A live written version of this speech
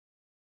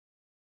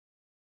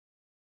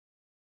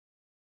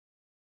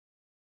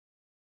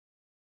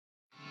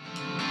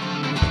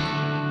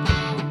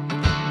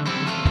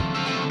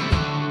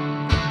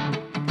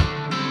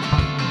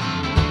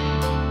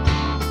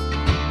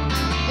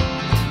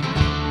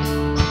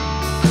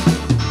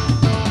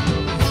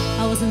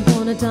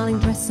darling,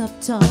 dress up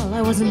tall.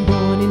 I wasn't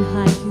born in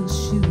high heel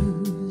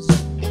shoes.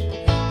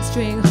 A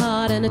straying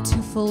heart and a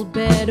two-fold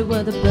bed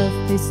were the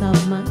birthplace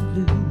of my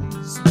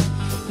blues.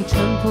 He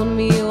trampled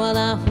me while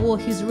I wore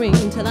his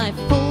ring till I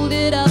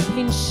folded up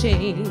in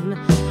shame.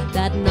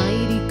 That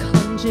night he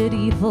conjured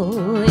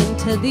evil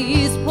into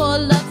these poor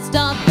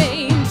love-starved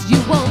veins. You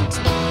won't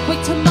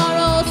wake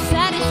tomorrow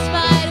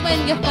satisfied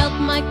when you felt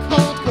my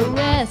cold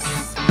caress.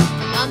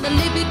 I'm the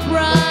livid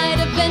bride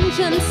of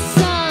vengeance,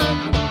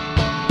 son.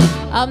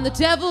 I'm the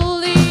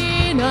devil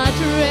in a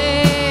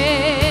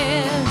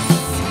dress.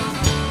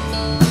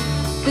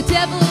 The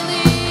devil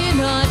in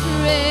a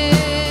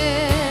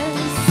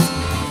dress.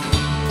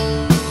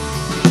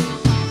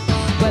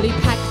 Well, he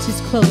packed his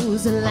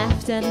clothes and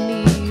laughed at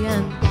me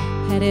and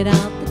headed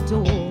out the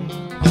door.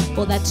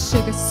 All that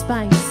sugar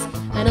spice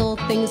and all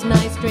things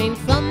nice drained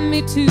from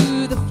me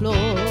to the floor.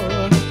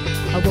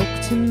 I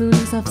woke to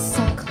moons of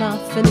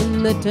sackcloth, and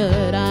in the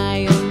dirt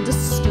I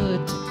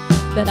understood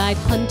that I'd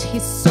hunt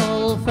his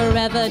soul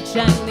forever,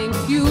 jangling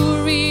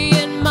fury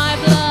in my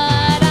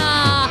blood.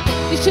 Ah,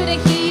 you should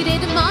have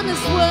heeded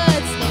Mama's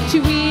words, she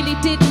really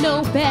did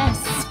know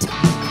best.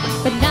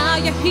 But now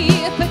you're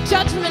here for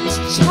judgment,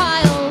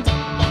 child,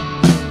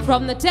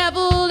 from the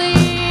devil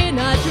in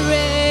a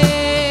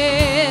dress.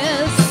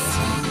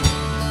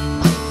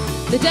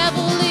 The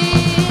devil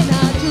in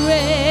a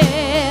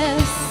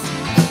dress.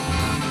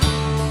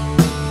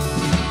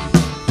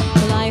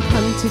 Well, I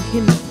hunted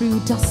him through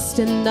dust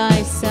and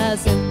ice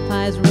as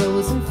empires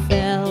rose and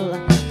fell.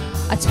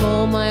 I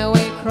tore my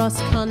way across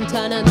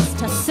continents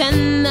to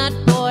send that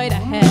boy to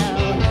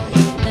hell.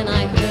 Then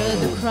I heard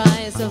the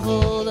cries of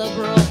all the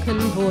broken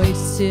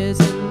voices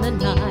in the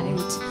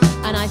night,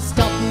 and I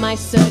stopped my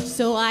search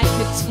so I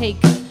could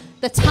take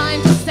the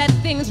time to set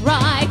things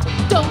right.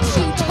 Don't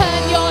you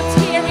turn your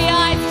teary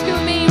eyes to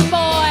me,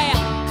 boy.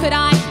 Could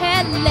I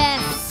care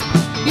less?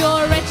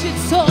 Your wretched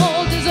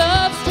soul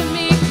deserves to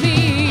meet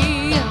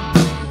me,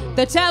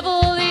 the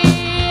devil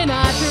in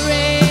a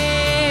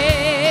dress.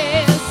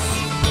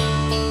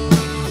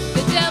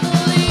 The devil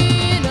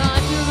in a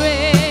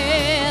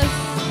dress.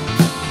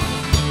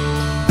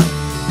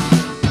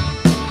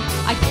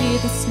 I hear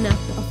the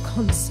snap of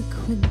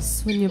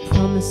consequence when your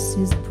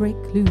promises break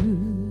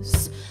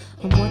loose.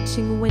 I'm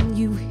watching when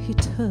you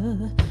hit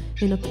her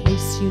in a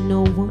place you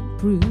know won't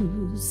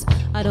bruise.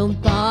 I don't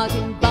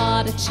bargain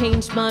bar to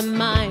change my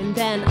mind,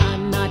 and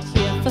I'm not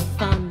here for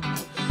fun.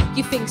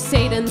 You think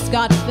Satan's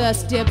got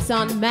first dibs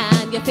on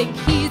man, you think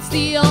he's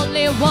the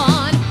only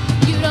one.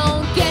 You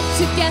don't get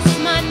to guess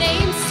my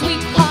name,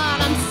 sweetheart.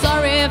 I'm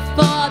sorry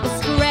for the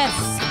stress,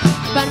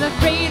 but I'm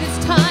afraid it's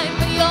time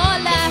for your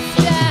last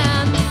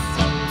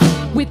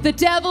dance with the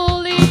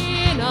devil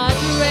in a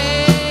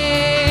dress.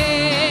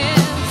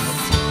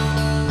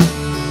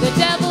 The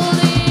devil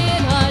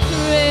in a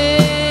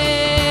dress.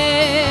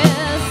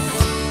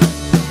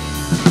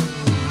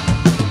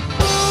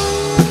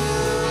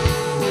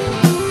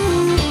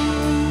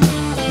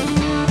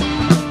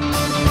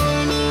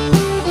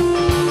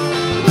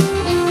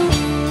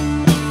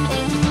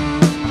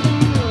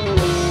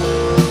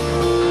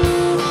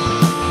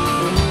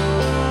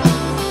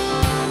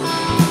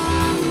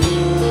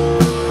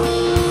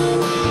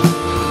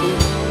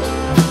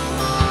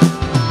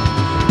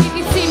 If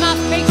you see my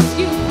face,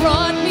 you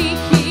brought me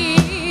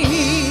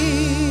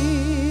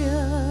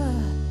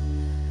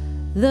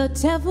the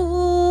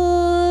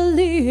devil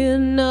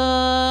in a